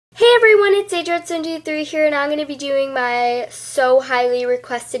Hey everyone, it's Adrian723 here, and I'm going to be doing my so highly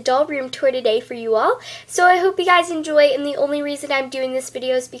requested doll room tour today for you all. So I hope you guys enjoy it, and the only reason I'm doing this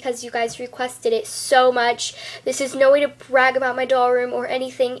video is because you guys requested it so much. This is no way to brag about my doll room or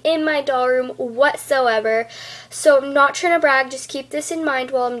anything in my doll room whatsoever. So I'm not trying to brag, just keep this in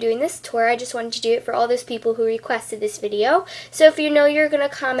mind while I'm doing this tour. I just wanted to do it for all those people who requested this video. So if you know you're going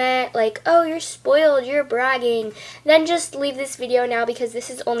to comment like, oh, you're spoiled, you're bragging, then just leave this video now because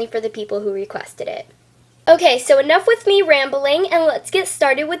this is only for the people who requested it. Okay, so enough with me rambling, and let's get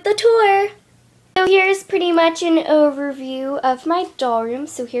started with the tour. So here's pretty much an overview of my doll room.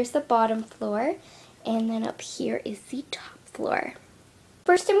 So here's the bottom floor, and then up here is the top floor.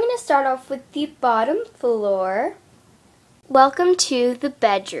 First, I'm going to start off with the bottom floor. Welcome to the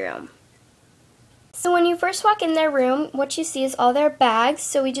bedroom. So when you first walk in their room, what you see is all their bags.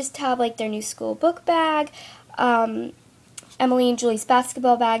 So we just have like their new school book bag, Emily and Julie's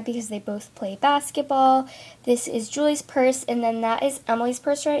basketball bag because they both play basketball. This is Julie's purse, and then that is Emily's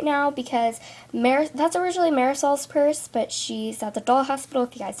purse right now because that's originally Marisol's purse, but she's at the doll hospital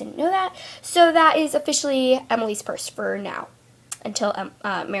if you guys didn't know that. So that is officially Emily's purse for now until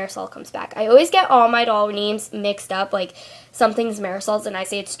Marisol comes back. I always get all my doll names mixed up, like something's Marisol's and I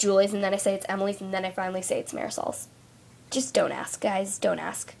say it's Julie's, and then I say it's Emily's, and then I finally say it's Marisol's. Just don't ask, guys, don't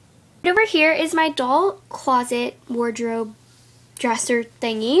ask. Over here is my doll closet wardrobe dresser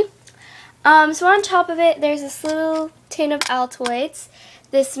thingy. So on top of it, there's this little tin of Altoids,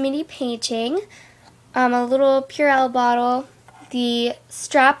 this mini painting, a little Purell bottle, the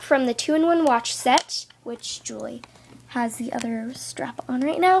strap from the 2-in-1 watch set, which Julie has the other strap on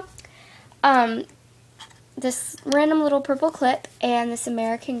right now, this random little purple clip, and this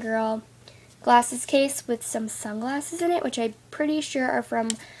American Girl glasses case with some sunglasses in it, which I'm pretty sure are from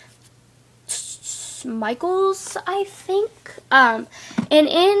Michael's, I think. And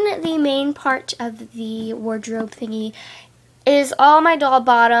in the main part of the wardrobe thingy is all my doll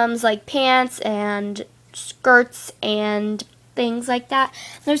bottoms, like pants and skirts and things like that.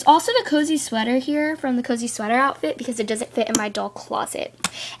 There's also the cozy sweater here from the cozy sweater outfit because it doesn't fit in my doll closet.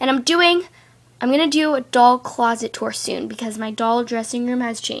 And I'm going to do a doll closet tour soon because my doll dressing room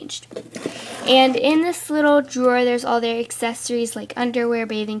has changed. And in this little drawer, there's all their accessories like underwear,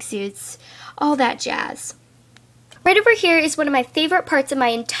 bathing suits, all that jazz. Right over here is one of my favorite parts of my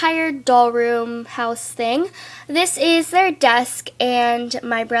entire doll room house thing. This is their desk, and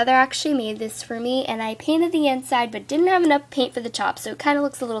my brother actually made this for me, and I painted the inside but didn't have enough paint for the top, so it kind of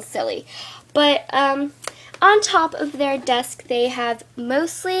looks a little silly. But on top of their desk, they have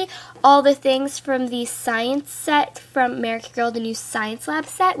mostly all the things from the science set from American Girl, the new Science Lab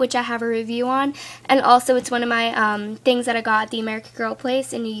set, which I have a review on. And also, it's one of my things that I got at the American Girl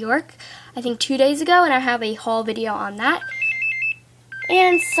place in New York, I think 2 days ago, and I have a haul video on that.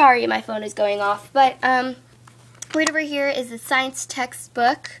 And sorry, my phone is going off, but right over here is the science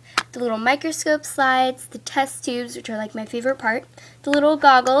textbook, the little microscope slides, the test tubes, which are like my favorite part, the little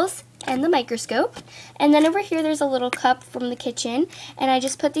goggles, and the microscope. And then over here there's a little cup from the kitchen, and I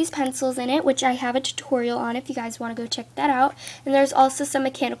just put these pencils in it, which I have a tutorial on if you guys want to go check that out. And there's also some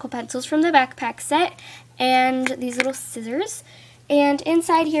mechanical pencils from the backpack set, and these little scissors. And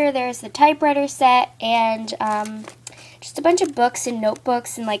inside here there's the typewriter set, and just a bunch of books and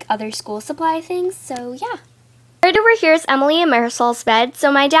notebooks and like other school supply things, so yeah. Right over here is Emily and Marisol's bed.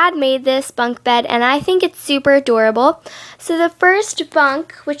 So my dad made this bunk bed, and I think it's super adorable. So the first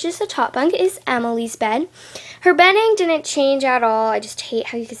bunk, which is the top bunk, is Emily's bed. Her bedding didn't change at all. I just hate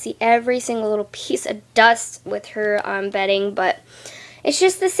how you can see every single little piece of dust with her bedding, but it's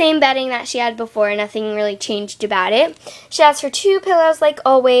just the same bedding that she had before. Nothing really changed about it. She has her 2 pillows like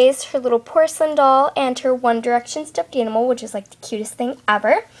always, her little porcelain doll, and her One Direction stuffed animal, which is like the cutest thing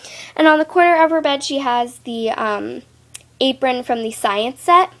ever. And on the corner of her bed, she has the apron from the science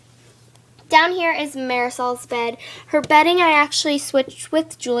set. Down here is Marisol's bed. Her bedding I actually switched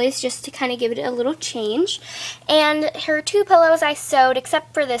with Julie's just to kind of give it a little change. And her 2 pillows I sewed,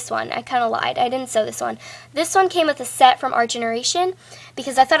 except for this one. I kind of lied. I didn't sew this one. This one came with a set from Our Generation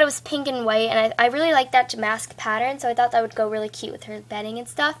because I thought it was pink and white, and I really like that damask pattern, so I thought that would go really cute with her bedding and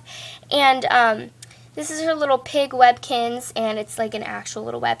stuff. And this is her little pig Webkins, and it's like an actual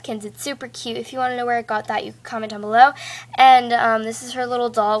little Webkins. It's super cute. If you want to know where I got that, you can comment down below. And this is her little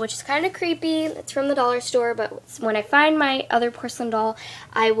doll, which is kind of creepy. It's from the dollar store, but when I find my other porcelain doll,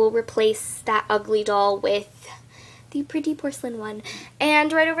 I will replace that ugly doll with the pretty porcelain one.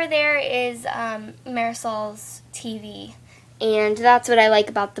 And right over there is Marisol's TV. And that's what I like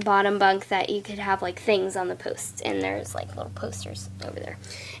about the bottom bunk, that you could have like things on the posts, and there's like little posters over there.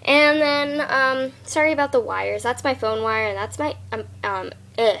 And then, sorry about the wires. That's my phone wire, and that's my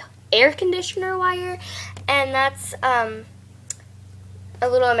air conditioner wire, and that's a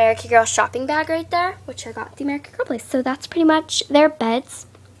little American Girl shopping bag right there, which I got at the American Girl place. So that's pretty much their beds.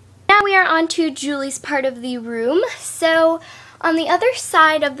 Now we are on to Julie's part of the room. So on the other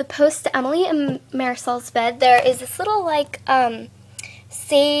side of the post to Emily and Marisol's bed, there is this little like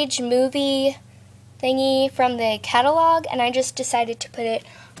sage movie thingy from the catalog, and I just decided to put it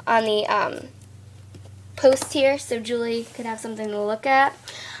on the post here so Julie could have something to look at.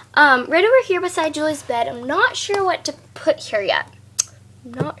 Right over here beside Julie's bed, I'm not sure what to put here yet.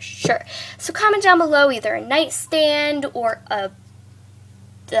 I'm not sure. So comment down below either a nightstand or a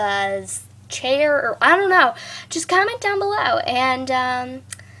chair, or I don't know. Just comment down below, and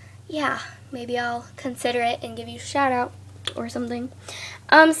yeah, maybe I'll consider it and give you a shout out or something.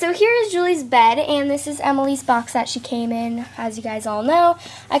 So here is Julie's bed, and this is Emily's box that she came in, as you guys all know.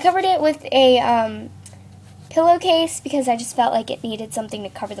 I covered it with a pillowcase because I just felt like it needed something to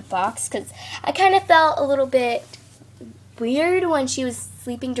cover the box, because I kind of felt a little bit weird when she was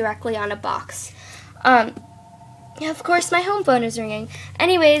sleeping directly on a box. Of course, my home phone is ringing.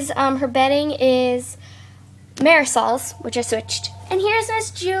 Anyways, her bedding is Marisol's, which I switched. And here's Miss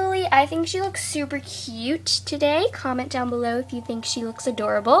Julie. I think she looks super cute today. Comment down below if you think she looks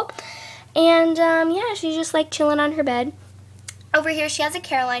adorable. And yeah, she's just like chilling on her bed. Over here, she has a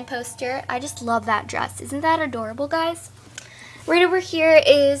Caroline poster. I just love that dress. Isn't that adorable, guys? Right over here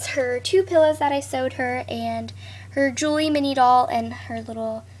is her 2 pillows that I sewed her, and her Julie mini doll, and her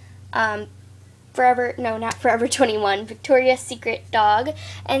little Forever 21, Victoria's Secret dog.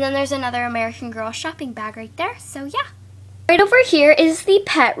 And then there's another American Girl shopping bag right there, so yeah. Right over here is the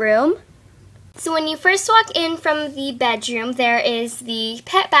pet room. So when you first walk in from the bedroom, there is the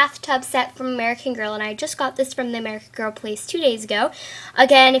pet bathtub set from American Girl, and I just got this from the American Girl place 2 days ago.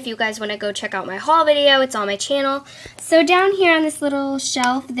 Again, if you guys want to go check out my haul video, it's on my channel. So down here on this little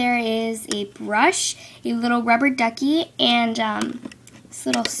shelf, there is a brush, a little rubber ducky, and this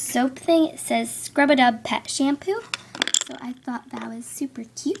little soap thing. It says Scrub-A-Dub Pet Shampoo. So I thought that was super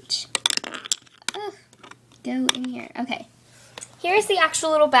cute. Ugh, go in here. Okay. Here's the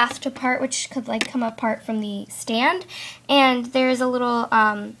actual little bathtub part, which could like come apart from the stand. And there's a little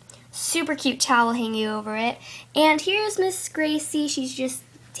super cute towel hanging over it. And here's Miss Gracie. She's just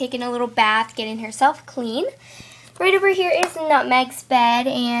taking a little bath, getting herself clean. Right over here is Nutmeg's bed,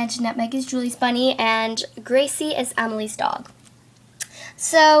 and Nutmeg is Julie's bunny, and Gracie is Emily's dog.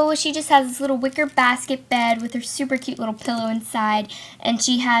 So she just has this little wicker basket bed with her super cute little pillow inside, and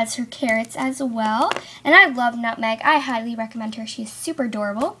she has her carrots as well. And I love Nutmeg. I highly recommend her. She is super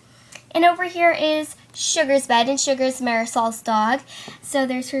adorable. And over here is Sugar's bed, and Sugar's Marisol's dog. So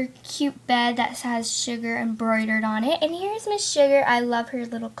there's her cute bed that has Sugar embroidered on it. And here's Miss Sugar. I love her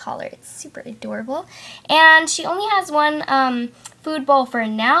little collar. It's super adorable. And she only has one food bowl for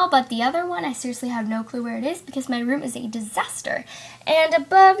now, but the other one, I seriously have no clue where it is because my room is a disaster. And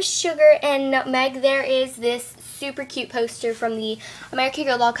above Sugar and Nutmeg, there is this super cute poster from the American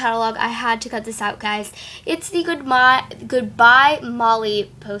Girl doll catalog. I had to cut this out, guys. It's the Goodbye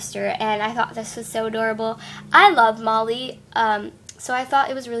Molly poster, and I thought this was so adorable. I love Molly, so I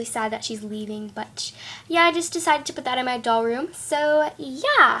thought it was really sad that she's leaving, but yeah, I just decided to put that in my doll room. So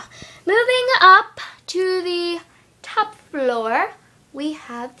yeah, moving up to the top floor, we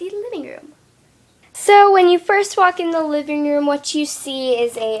have the living room. So when you first walk in the living room, what you see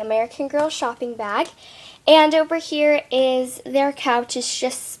is a American Girl shopping bag. And over here is their couch. It's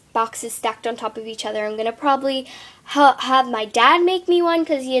just boxes stacked on top of each other. I'm going to probably have my dad make me one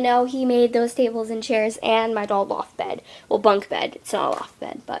because, you know, he made those tables and chairs, and my doll loft bed. Well, bunk bed. It's not a loft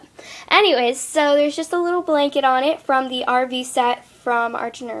bed, but anyways, so there's just a little blanket on it from the RV set from our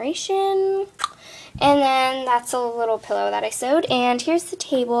generation. And then that's a little pillow that I sewed. And here's the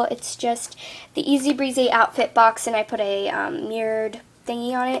table. It's just the Easy Breezy outfit box, and I put a mirrored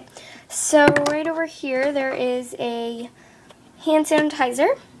thingy on it. So right over here, there is a hand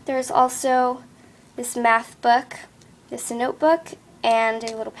sanitizer. There's also this math book, this notebook, and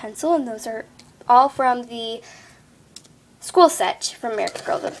a little pencil. And those are all from the school set from American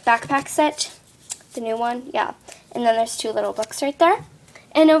Girl, the backpack set, the new one, yeah. And then there's 2 little books right there.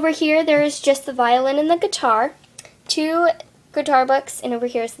 And over here, there is just the violin and the guitar, 2 guitar books, and over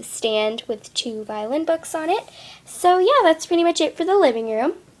here is the stand with 2 violin books on it. So yeah, that's pretty much it for the living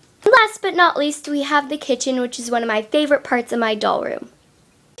room. Last but not least, we have the kitchen, which is one of my favorite parts of my doll room.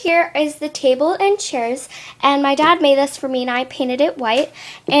 Here is the table and chairs, and my dad made this for me, and I painted it white.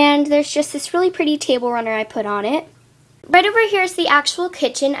 And there's just this really pretty table runner I put on it. Right over here is the actual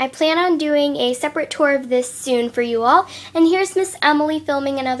kitchen. I plan on doing a separate tour of this soon for you all. And here's Miss Emily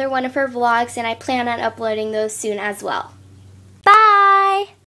filming another one of her vlogs, and I plan on uploading those soon as well. Bye! Bye!